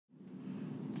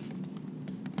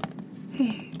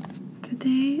Okay,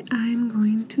 today I'm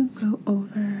going to go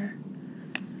over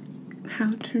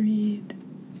how to read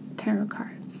tarot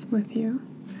cards with you.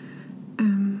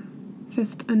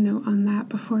 Just a note on that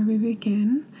before we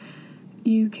begin.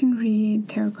 You can read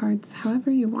tarot cards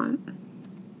however you want.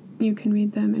 You can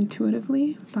read them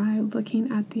intuitively by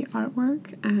looking at the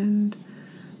artwork and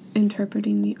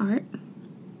interpreting the art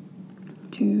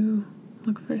to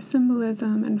look for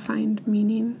symbolism and find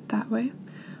meaning that way.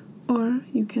 Or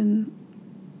you can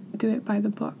do it by the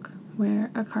book,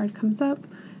 where a card comes up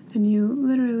and you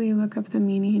literally look up the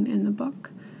meaning in the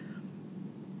book.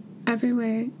 Every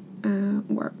way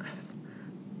works.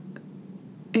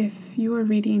 If you are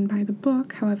reading by the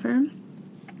book, however,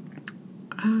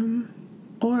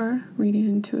 or reading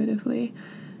intuitively,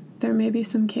 there may be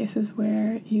some cases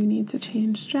where you need to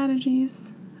change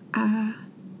strategies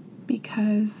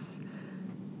because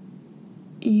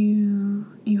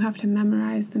you have to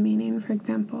memorize the meaning. For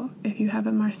example, if you have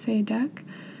a Marseille deck,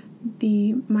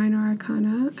 the minor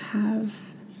arcana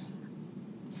have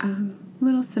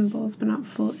little symbols but not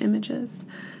full images,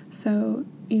 so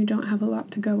you don't have a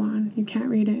lot to go on. You can't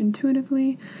read it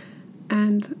intuitively,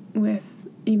 and with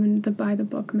even the by the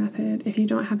book method, if you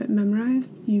don't have it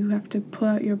memorized, you have to pull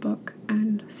out your book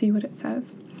and see what it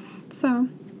says. So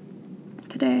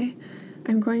today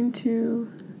I'm going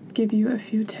to give you a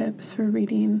few tips for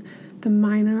reading the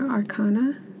minor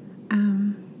arcana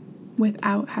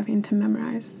without having to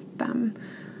memorize them.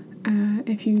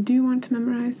 If you do want to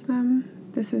memorize them,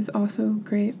 this is also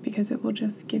great because it will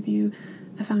just give you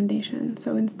a foundation.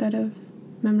 So instead of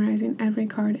memorizing every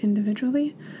card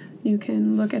individually, you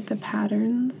can look at the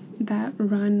patterns that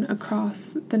run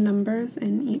across the numbers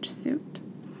in each suit.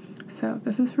 So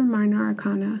this is for minor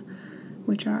arcana,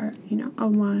 which are, a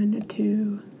 1, a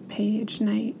 2, page,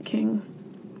 knight, king,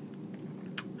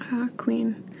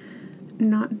 queen.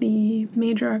 Not the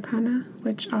major arcana,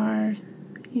 which are,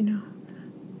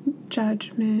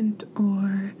 judgment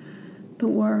or the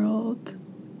world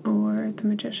or the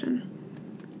magician.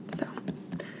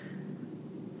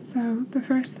 So the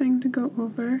first thing to go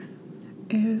over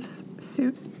is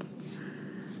suits.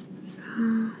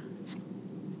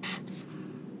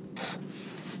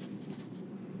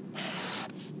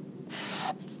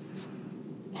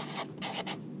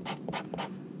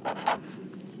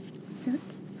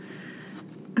 Suits.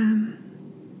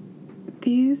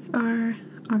 These are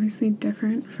obviously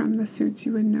different from the suits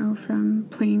you would know from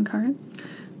playing cards,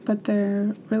 but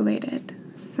they're related.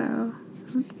 So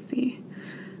let's see.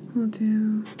 We'll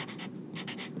do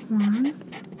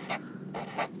wands,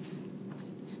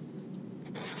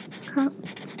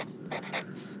 cups,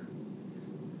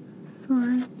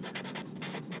 swords,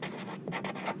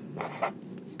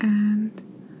 and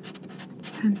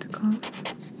pentacles.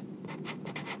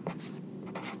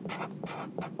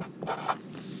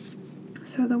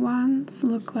 So the wands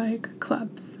look like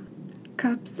clubs.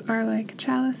 Cups are like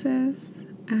chalices,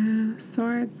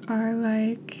 swords are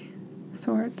like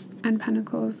swords, and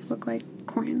pentacles look like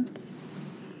coins.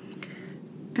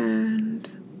 And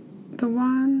the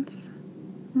wands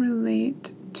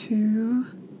relate to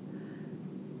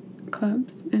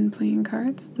clubs in playing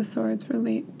cards. The swords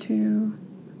relate to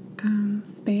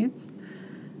spades.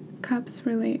 Cups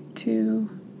relate to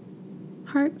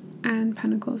hearts, and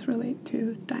pentacles relate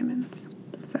to diamonds.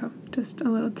 So just a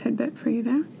little tidbit for you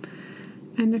there.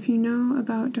 And if you know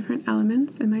about different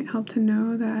elements, it might help to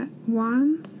know that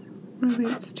wands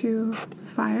relates to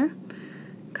fire,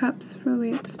 cups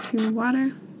relates to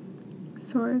water,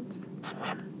 swords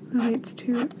relates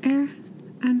to air,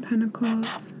 and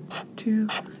pentacles to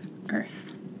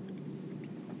earth.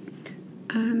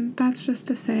 And that's just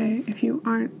to say, if you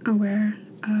aren't aware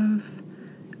of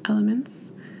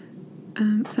elements,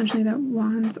 essentially that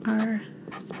wands are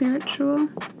spiritual.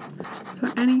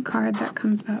 So any card that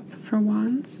comes up for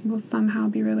wands will somehow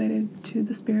be related to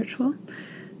the spiritual.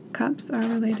 Cups are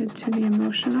related to the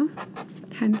emotional,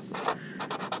 hence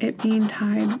it being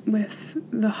tied with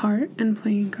the heart and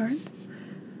playing cards.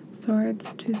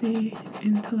 Swords to the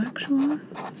intellectual,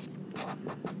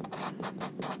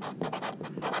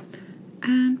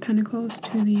 and pentacles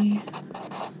to the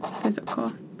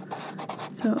physical.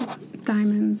 So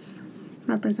diamonds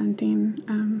representing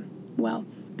wealth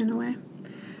in a way.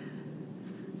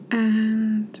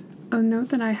 And a note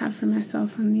that I have for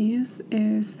myself on these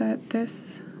is that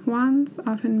wands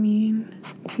often mean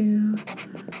to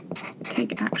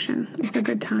take action. It's a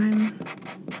good time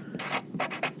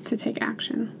to take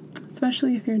action,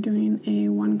 especially if you're doing a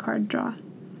one-card draw.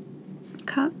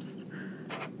 Cups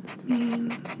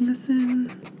mean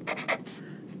listen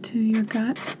to your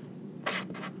gut.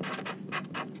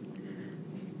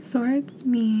 Swords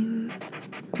mean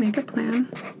make a plan.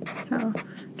 So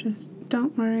just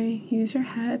don't worry, use your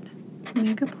head,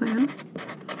 make a plan.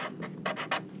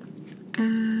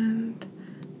 And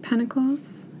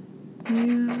Pentacles,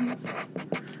 use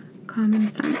common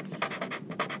sense,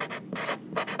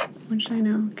 which I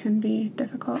know can be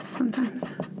difficult sometimes.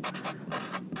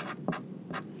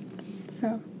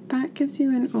 So that gives you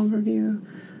an overview,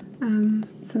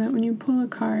 so that when you pull a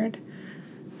card,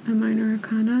 a minor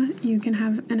arcana, you can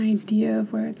have an idea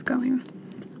of where it's going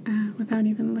without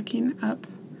even looking up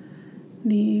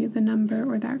the number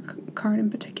or that card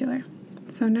in particular.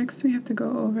 So next we have to go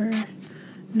over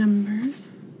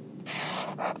numbers.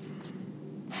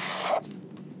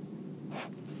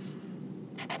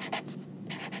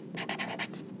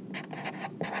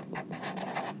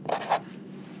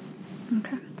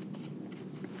 Okay.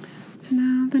 So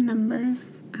now the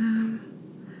numbers.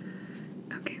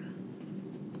 Okay.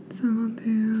 So we'll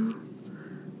do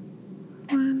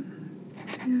 1,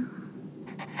 2,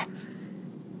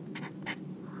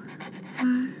 4,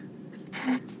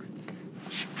 5, 6,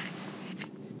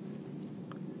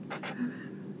 7,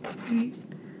 8,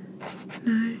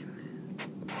 9,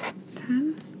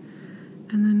 10,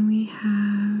 and then we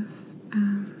have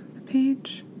the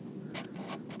page,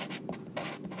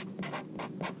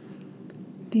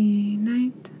 the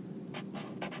knight,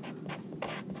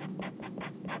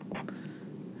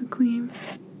 the queen,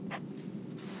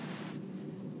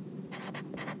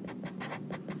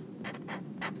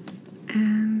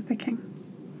 and the king.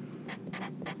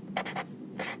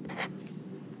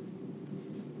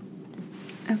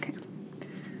 Okay.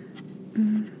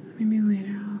 Maybe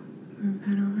later I'll move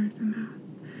that over somehow.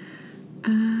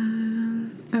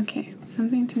 Okay,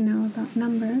 something to know about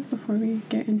numbers before we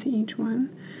get into each one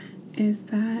is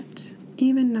that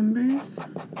even numbers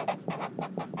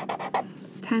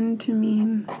tend to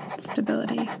mean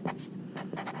stability,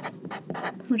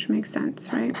 which makes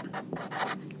sense, right?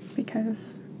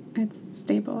 Because it's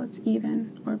stable, it's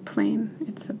even, or plane.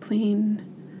 It's a plane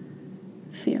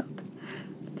field.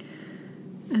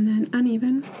 And then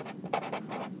uneven,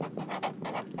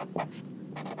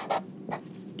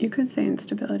 you could say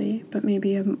instability, but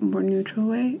maybe a more neutral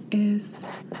way is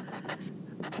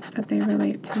that they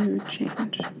relate to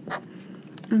change.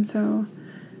 And so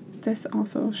this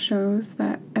also shows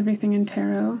that everything in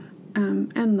tarot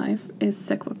and life is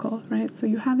cyclical, right? So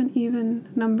you have an even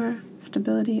number,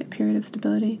 stability, a period of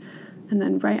stability, and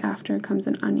then right after comes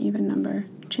an uneven number,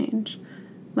 change.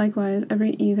 Likewise,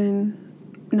 every even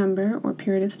number or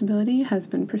period of stability has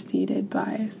been preceded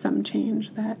by some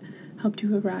change that helped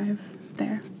you arrive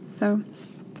there. So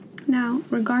now,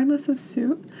 regardless of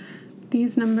suit,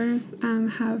 these numbers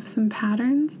have some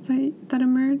patterns that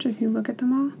emerge if you look at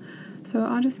them all. So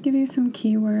I'll just give you some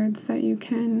keywords that you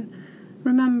can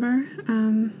remember.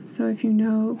 So if you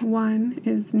know 1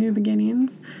 is new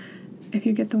beginnings, if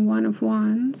you get the 1 of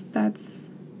Wands, that's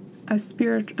a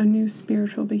new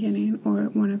spiritual beginning, or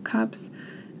 1 of Cups,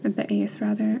 or the Ace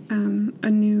rather, a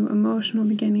new emotional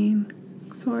beginning,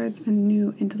 Swords, a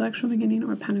new intellectual beginning,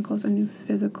 or Pentacles, a new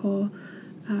physical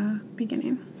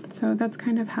beginning. So that's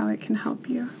kind of how it can help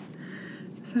you.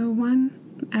 So 1,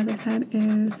 as I said,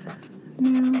 is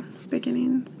new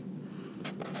beginnings.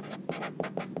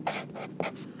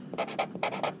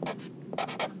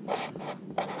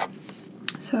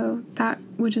 So that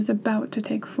which is about to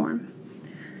take form.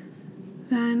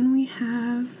 Then we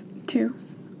have 2.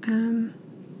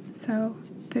 So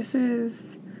this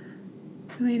is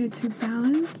related to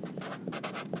balance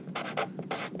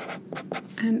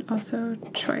and also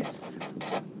choice.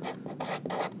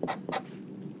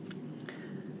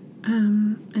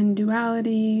 And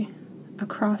duality, a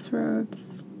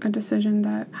crossroads, a decision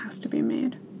that has to be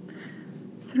made.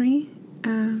 3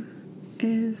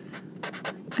 is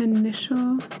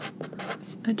initial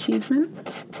achievement.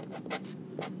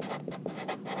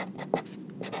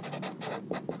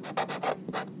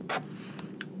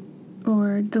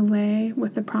 Or delay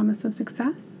with the promise of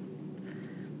success.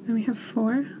 Then we have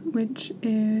 4, which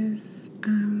is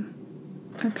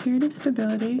a period of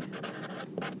stability.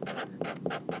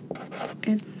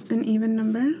 It's an even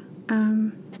number,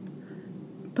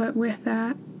 but with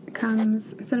that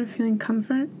comes, instead of feeling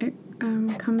comfort, it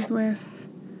comes with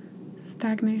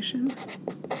stagnation.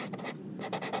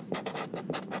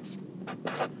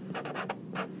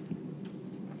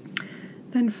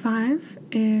 Then 5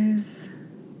 is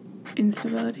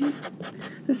instability.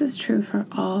 This is true for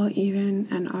all even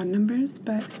and odd numbers,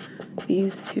 but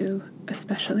these two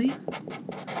especially.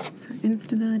 So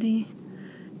instability,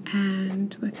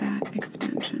 and with that,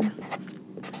 expansion.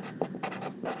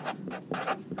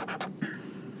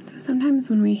 So Sometimes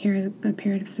when we hear a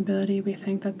period of stability, we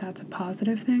think that that's a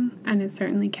positive thing, and it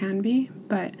certainly can be,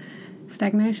 but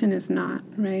stagnation is not,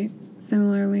 right?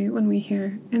 Similarly, when we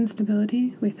hear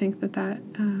instability, we think that that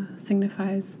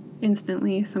signifies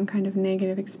instantly some kind of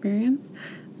negative experience,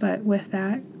 but with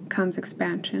that comes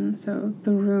expansion, so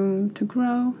the room to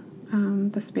grow,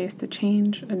 the space to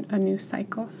change, a new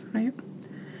cycle, right?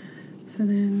 So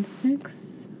then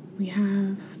 6, we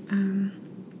have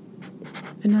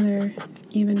another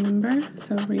even number,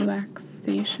 so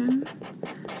relaxation,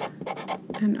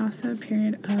 and also a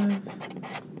period of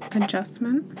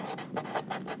adjustment,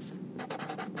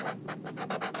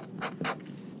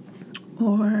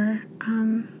 or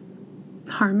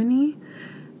harmony,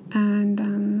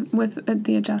 and with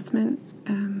the adjustment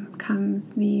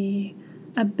comes the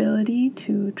ability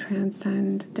to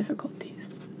transcend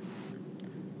difficulties.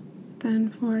 Then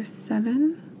for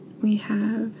 7, we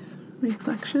have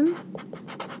reflection,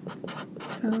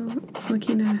 so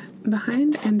looking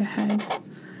behind and ahead,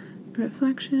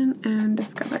 reflection and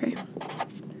discovery.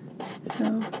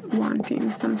 So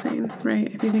wanting something,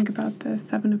 right? If you think about the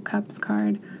 7 of Cups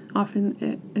card, often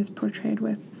it is portrayed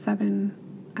with 7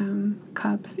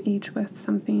 cups, each with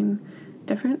something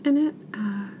different in it.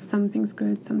 Something's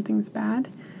good, something's bad.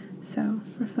 So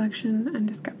reflection and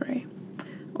discovery.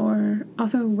 Or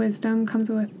also wisdom comes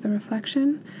with the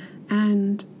reflection,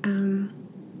 and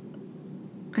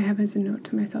I have as a note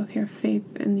to myself here, faith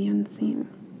in the unseen.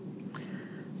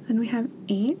 Then we have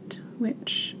 8,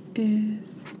 which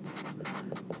is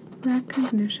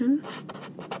recognition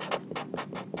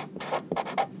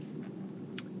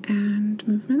and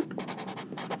movement.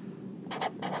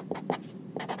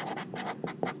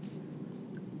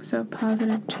 So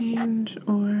positive change,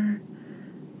 or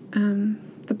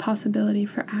the possibility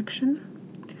for action.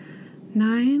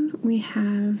 9, we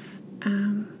have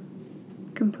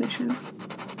completion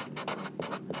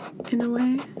in a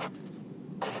way,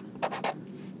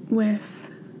 with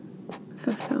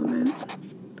fulfillment.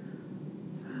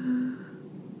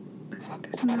 I think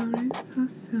there's an L, right?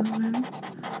 Fulfillment.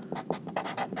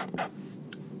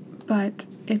 But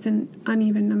it's an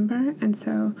uneven number, and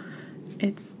so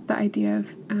it's the idea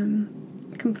of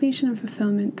completion and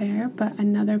fulfillment there, but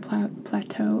another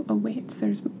plateau awaits.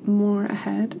 There's more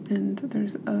ahead, and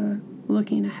there's a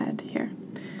looking ahead here.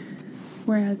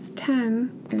 Whereas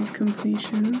 10 is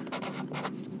completion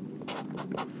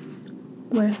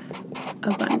with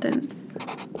abundance.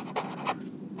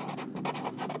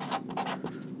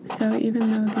 So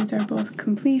even though these are both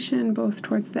completion, both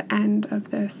towards the end of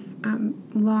this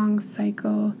long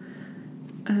cycle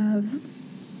of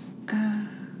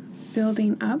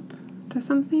building up to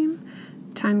something,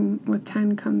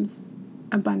 10 comes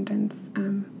abundance.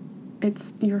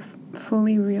 You're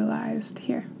fully realized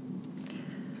here.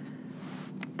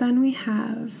 Then we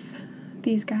have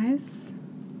these guys,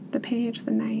 the page,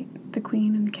 the knight, the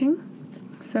queen, and the king.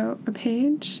 So a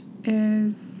page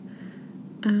is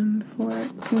for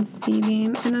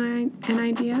conceiving an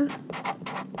idea.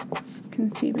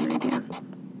 Conceive an idea.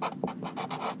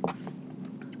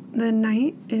 The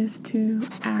knight is to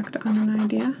act on an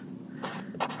idea.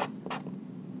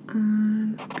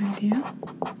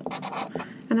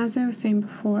 And as I was saying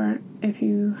before, if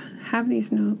you have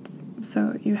these notes,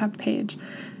 so you have page,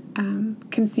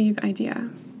 conceive idea,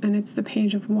 and it's the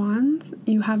Page of Wands,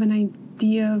 you have an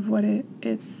idea of what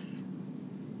it's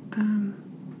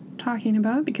talking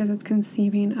about, because it's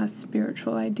conceiving a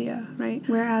spiritual idea, right?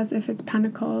 Whereas if it's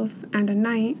Pentacles and a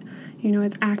knight, you know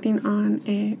it's acting on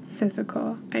a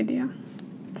physical idea.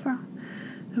 So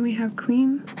then we have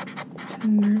Queen to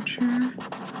nurture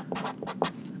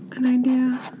an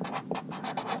idea,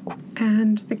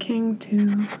 and the King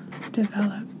to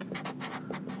develop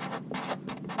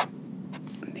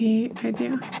the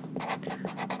idea.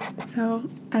 So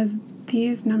as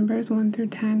these numbers 1 through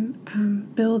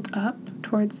 10 build up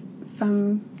towards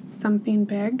something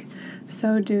big,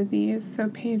 so do these. So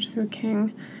Page through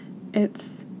King,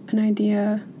 it's an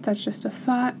idea that's just a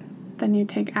thought, then you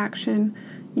take action,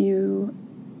 you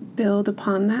build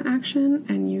upon that action,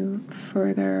 and you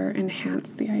further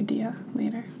enhance the idea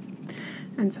later.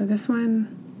 And so this one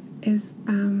is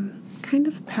kind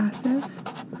of passive.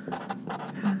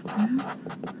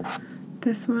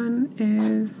 This one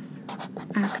is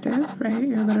active, right?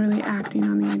 You're literally acting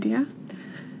on the idea.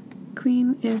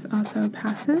 Queen is also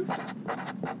passive,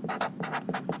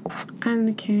 and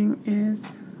the King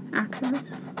is active,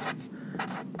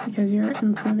 because you're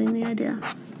improving the idea.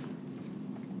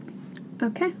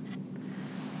 Okay,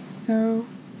 so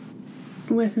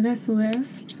with this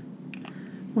list,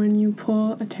 when you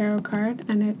pull a tarot card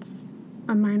and it's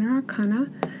a minor arcana,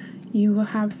 you will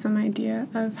have some idea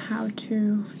of how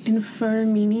to infer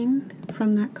meaning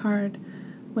from that card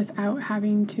without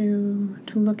having to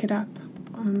look it up.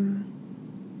 And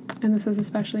this is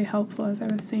especially helpful, as I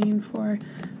was saying, for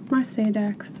Marseille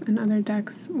decks and other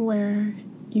decks where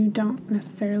you don't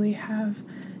necessarily have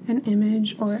an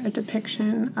image or a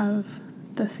depiction of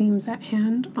the themes at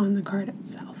hand on the card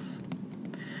itself.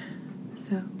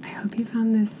 So I hope you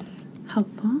found this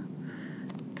helpful,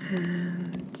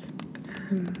 and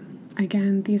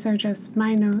again, these are just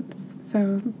my notes,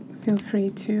 so feel free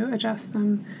to adjust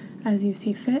them as you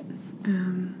see fit.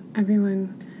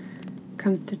 Everyone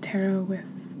comes to tarot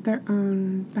with their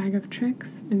own bag of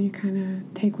tricks, and you kind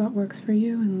of take what works for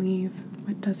you and leave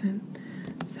what doesn't.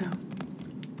 So